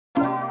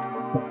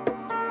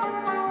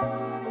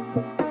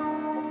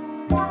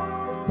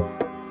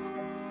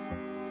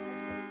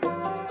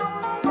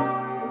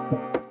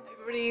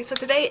Hi! So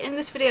today in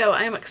this video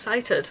I am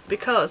excited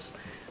because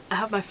I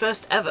have my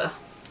first ever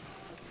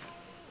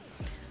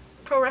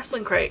pro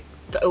wrestling crate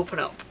to open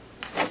up.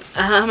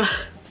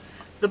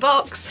 The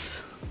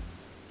box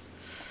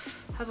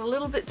has a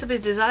little bit to be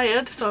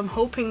desired, so I'm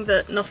hoping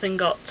that nothing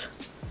got,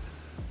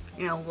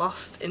 you know,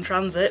 lost in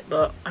transit,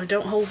 but I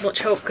don't hold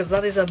much hope because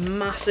that is a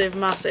massive,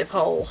 massive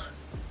hole.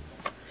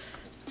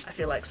 I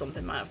feel like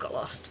something might have got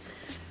lost.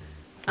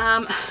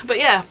 But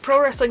yeah,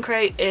 Pro Wrestling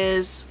Crate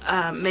is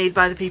made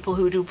by the people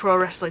who do Pro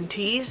Wrestling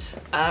Tees.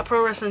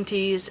 Pro Wrestling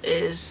Tees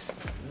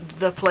is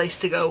the place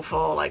to go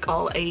for like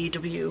all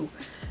AEW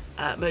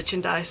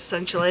merchandise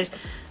essentially.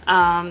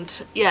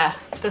 And yeah,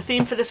 the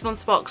theme for this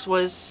month's box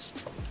was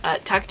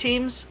tag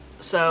teams.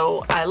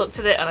 So I looked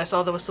at it and I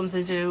saw there was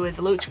something to do with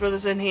the Lucha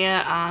Brothers in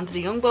here and the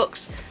Young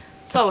Bucks.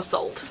 So I was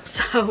sold.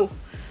 So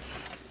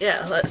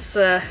yeah, let's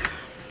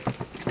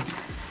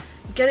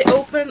get it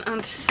open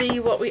and see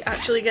what we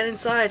actually get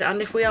inside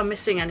and if we are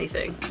missing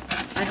anything.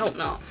 I hope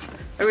not.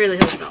 I really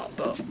hope not,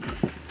 but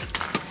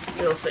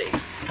we'll see.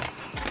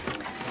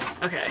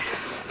 Okay.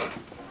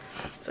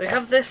 So we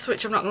have this,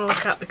 which I'm not going to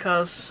look at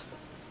because,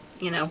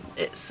 you know,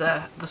 it's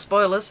the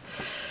spoilers.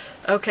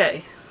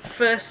 Okay,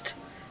 first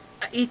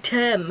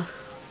item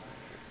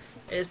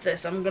is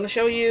this. I'm going to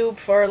show you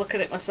before I look at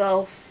it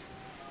myself.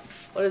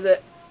 What is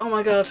it? Oh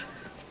my god.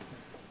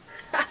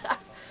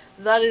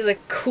 That is a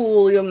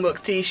cool Young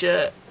Bucks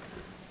t-shirt.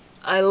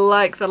 I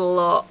like that a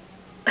lot.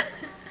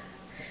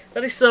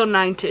 That is so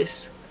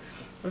 90s.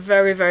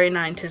 Very, very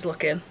 90s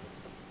looking.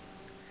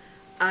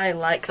 I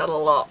like that a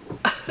lot.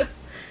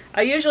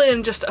 I usually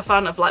am just a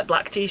fan of like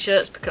black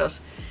t-shirts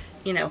because,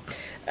 you know,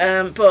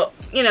 but,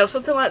 you know,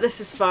 something like this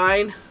is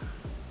fine.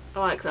 I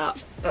like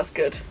that. That's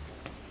good.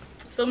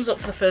 Thumbs up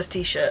for the first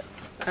t-shirt.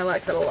 I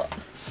like that a lot.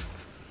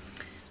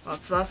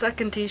 What's our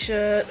second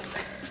t-shirt?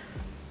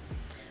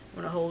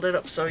 I'm going to hold it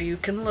up so you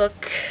can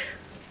look.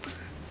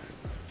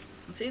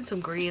 I'm seeing some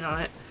green on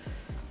it.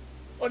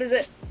 What is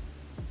it?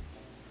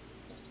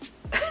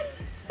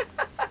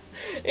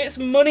 It's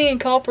Money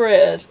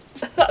Incorporated.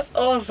 That's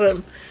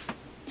awesome.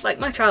 Like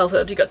my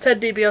childhood. You've got Ted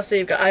DiBiase,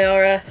 you've got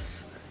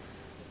IRS.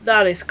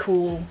 That is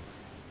cool.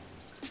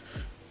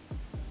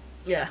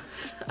 Yeah,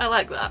 I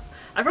like that.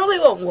 I probably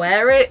won't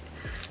wear it.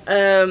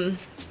 They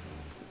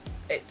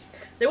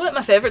weren't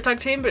my favourite tag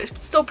team, but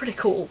it's still pretty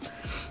cool.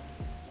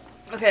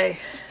 Okay,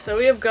 so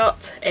we have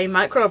got a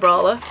micro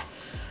brawler.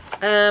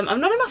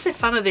 I'm not a massive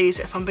fan of these,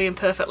 if I'm being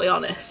perfectly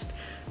honest,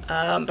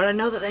 but I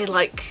know that they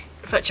like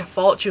fetch a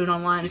fortune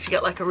online if you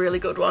get like a really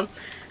good one.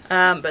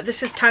 But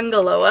this is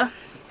Tangaloa. I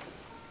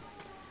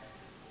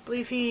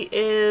believe he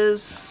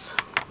is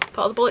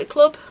part of the Bullet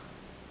Club.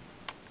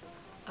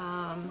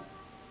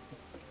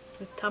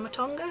 With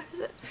Tamatonga,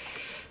 is it?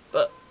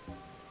 But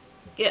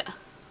yeah,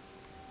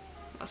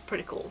 that's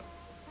pretty cool.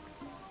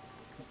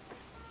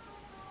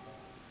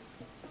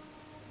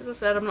 As I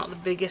said, I'm not the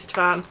biggest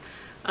fan.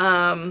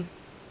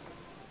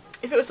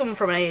 If it was someone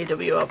from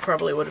AEW, I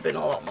probably would have been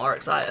a lot more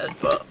excited,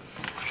 but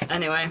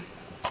anyway.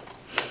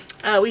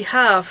 We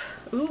have,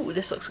 ooh,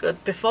 this looks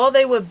good. Before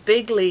they were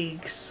big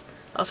leagues,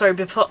 oh sorry,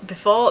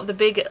 before the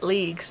big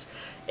leagues,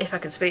 if I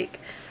can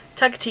speak,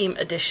 tag team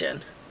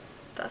edition.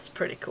 That's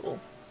pretty cool.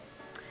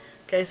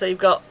 Okay, so you've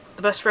got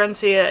the best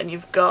friends here, and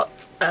you've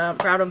got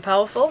Proud and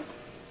Powerful.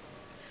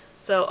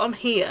 So on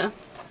here,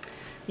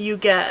 you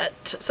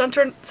get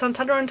Santana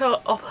and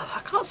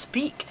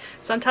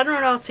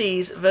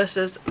Ortiz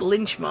versus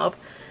Lynch Mob.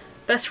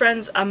 Best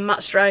Friends and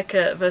Matt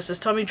Striker versus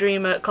Tommy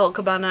Dreamer, Colt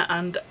Cabana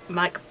and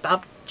Mike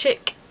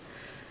Babchick.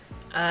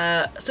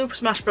 Super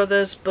Smash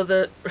Brothers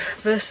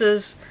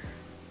versus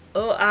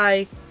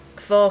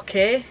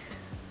OI4K.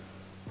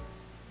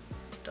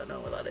 Don't know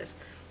what that is.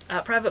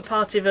 Private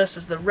Party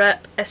versus The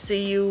Rep.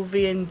 SCU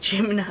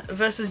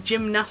versus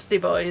Gymnasty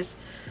Boys.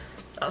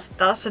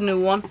 That's a new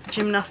one.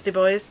 Gymnasty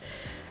Boys.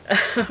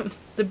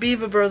 The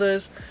Beaver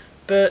Brothers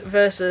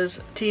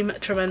versus Team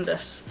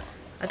Tremendous.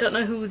 I don't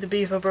know who the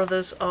Beaver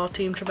Brothers or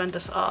Team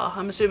Tremendous are.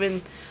 I'm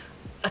assuming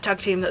a tag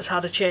team that's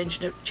had a change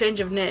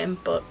of name,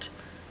 but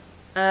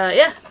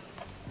yeah,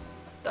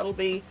 that'll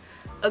be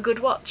a good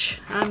watch.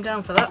 I'm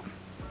down for that.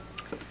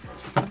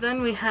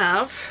 Then we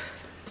have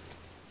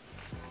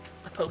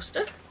a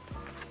poster.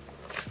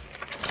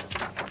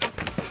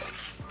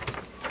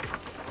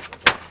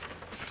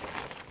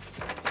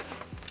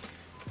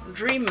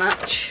 Dream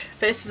match,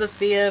 Faces of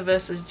Fear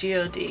versus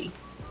GOD.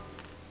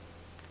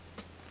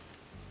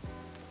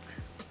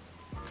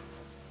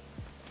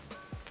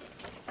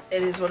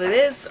 It is what it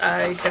is.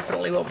 I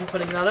definitely won't be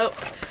putting that up,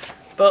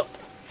 but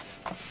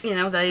you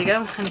know, there you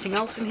go. Anything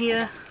else in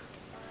here?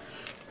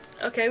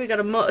 Okay, we got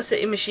a Motor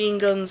City Machine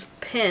Guns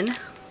pin.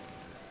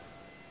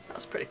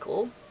 That's pretty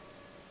cool.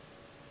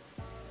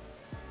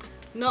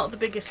 Not the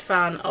biggest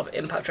fan of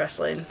Impact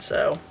Wrestling,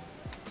 so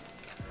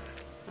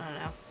I don't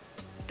know.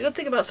 The good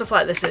thing about stuff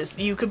like this is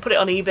you can put it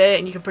on eBay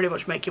and you can pretty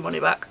much make your money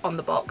back on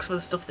the box for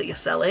the stuff that you're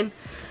selling.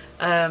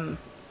 I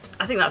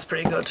think that's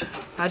pretty good.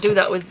 I do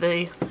that with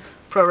the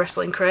Pro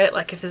Wrestling Crate.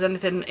 Like if there's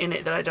anything in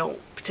it that I don't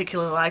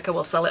particularly like, I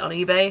will sell it on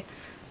eBay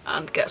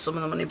and get some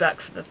of the money back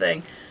for the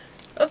thing.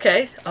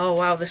 Okay, oh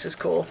wow, this is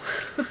cool.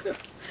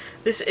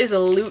 This is a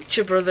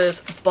Lucha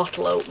Brothers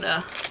bottle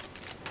opener.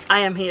 I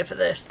am here for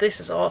this. This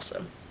is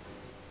awesome.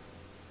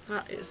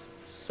 That is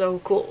so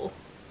cool.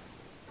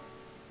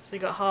 So you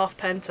got half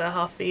Penta,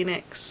 half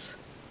Phoenix.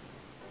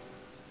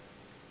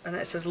 And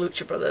it says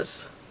Lucha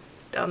Brothers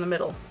down the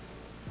middle.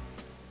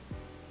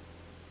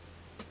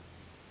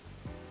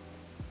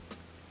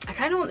 I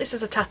kind of want this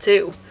as a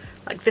tattoo,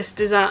 like this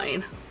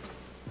design.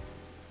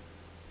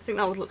 I think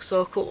that would look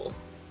so cool.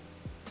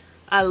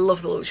 I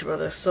love the Lucha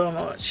Brothers so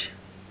much.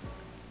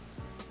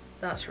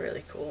 That's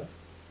really cool.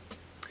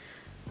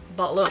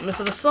 Bottle opener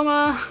for the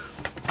summer.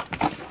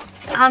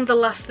 And the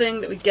last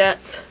thing that we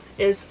get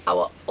is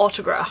our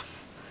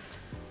autograph.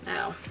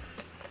 Now,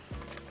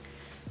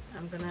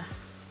 I'm gonna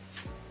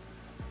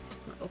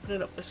open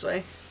it up this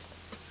way.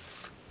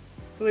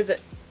 Who is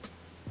it?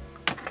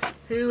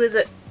 Who is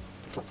it?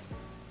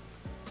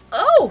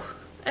 Oh!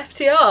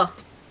 FTR!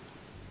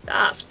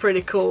 That's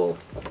pretty cool.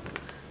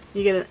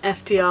 You get an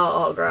FTR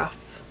autograph.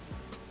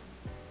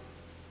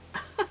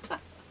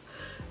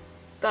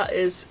 That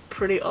is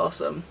pretty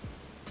awesome.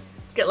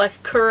 Let's get like a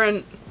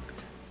current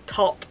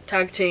top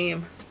tag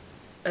team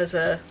as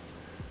an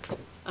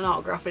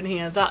autograph in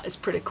here. That is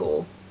pretty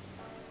cool.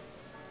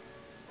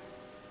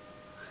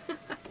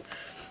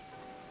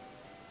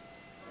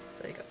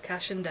 So you got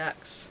Cash and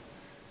Dax.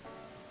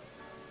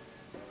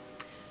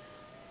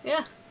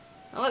 Yeah,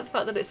 I like the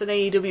fact that it's an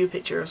AEW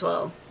picture as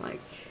well.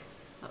 Like,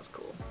 that's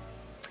cool.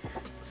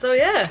 So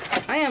yeah,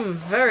 I am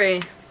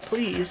very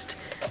pleased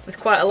with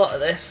quite a lot of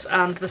this,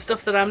 and the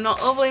stuff that I'm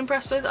not overly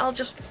impressed with, I'll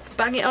just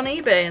bang it on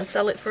eBay and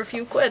sell it for a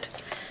few quid.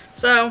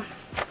 So,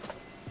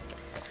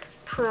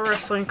 Pro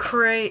Wrestling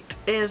Crate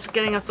is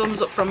getting a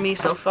thumbs up from me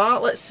so far.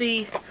 Let's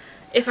see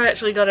if I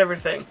actually got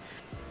everything.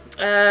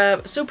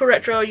 Super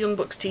Retro Young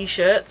Bucks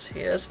t-shirt,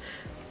 here's.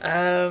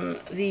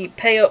 The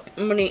Pay Up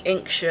Money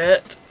Inc.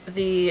 shirt.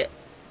 The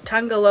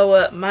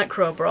Tangaloa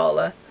Micro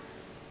Brawler.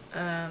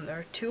 There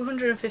are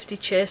 250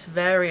 chase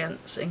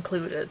variants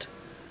included.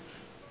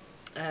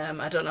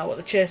 I don't know what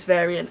the chase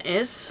variant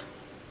is.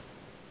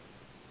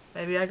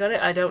 Maybe I got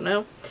it, I don't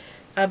know.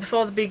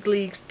 Before the Big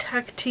Leagues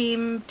Tag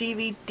Team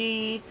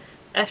DVD,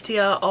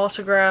 FTR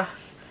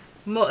autograph,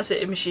 Motor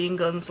City Machine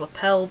Guns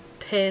lapel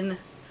pin.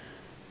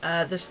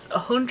 There's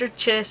 100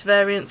 chase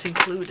variants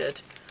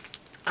included.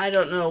 I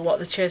don't know what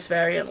the chase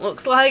variant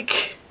looks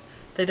like.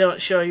 They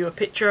don't show you a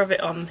picture of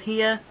it on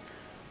here,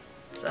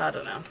 so I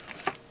don't know.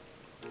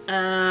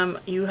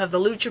 You have the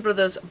Lucha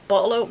Brothers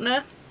bottle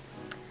opener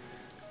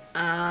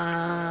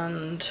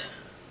and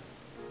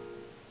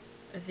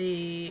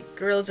the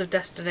Guerrillas of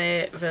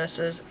Destiny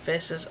versus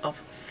Faces of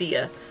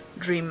Fear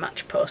dream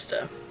match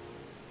poster.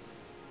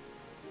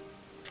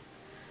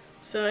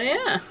 So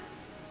yeah,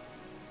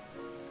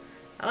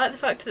 I like the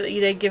fact that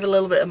they give a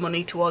little bit of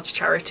money towards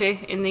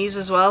charity in these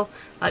as well.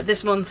 Like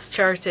this month's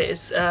charity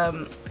is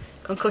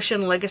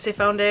Concussion Legacy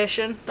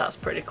Foundation. That's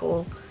pretty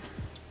cool.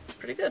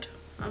 Pretty good.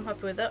 I'm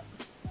happy with that.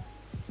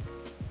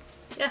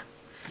 Yeah.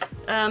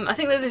 I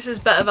think that this is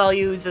better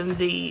value than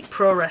the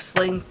Pro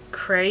Wrestling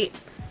Crate.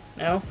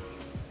 No.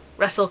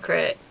 Wrestle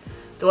Crate.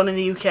 The one in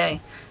the UK.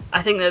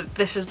 I think that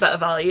this is better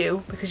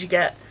value because you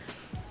get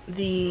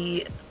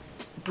the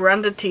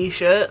branded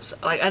t-shirts.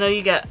 Like, I know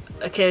you get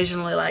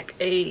occasionally like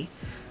a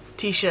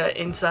t-shirt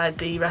inside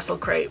the Wrestle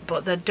Crate,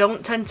 but there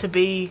don't tend to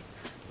be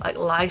like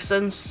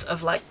license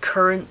of like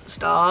current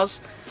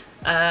stars.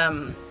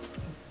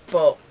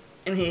 But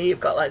in here you've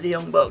got like the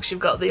Young Bucks,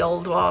 you've got the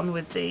old one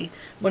with the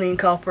Money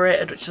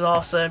Incorporated, which is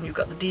awesome, you've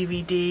got the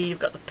DVD, you've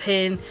got the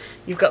pin,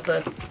 you've got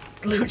the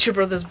Lucha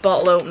Brothers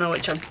bottle opener,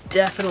 which I'm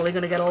definitely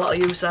going to get a lot of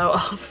use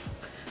out of.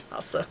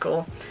 That's so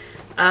cool.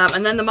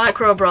 And then the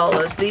Micro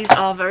Brawlers, these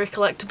are very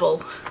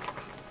collectible,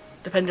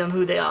 depending on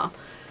who they are.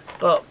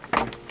 But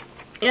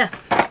yeah,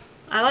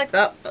 I like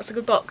that. That's a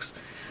good box.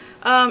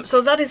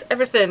 So that is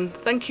everything.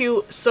 Thank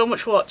you so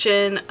much for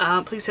watching.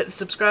 Please hit the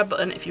subscribe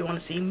button if you want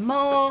to see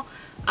more.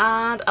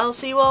 And I'll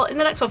see you all in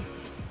the next one.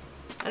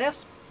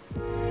 Adios.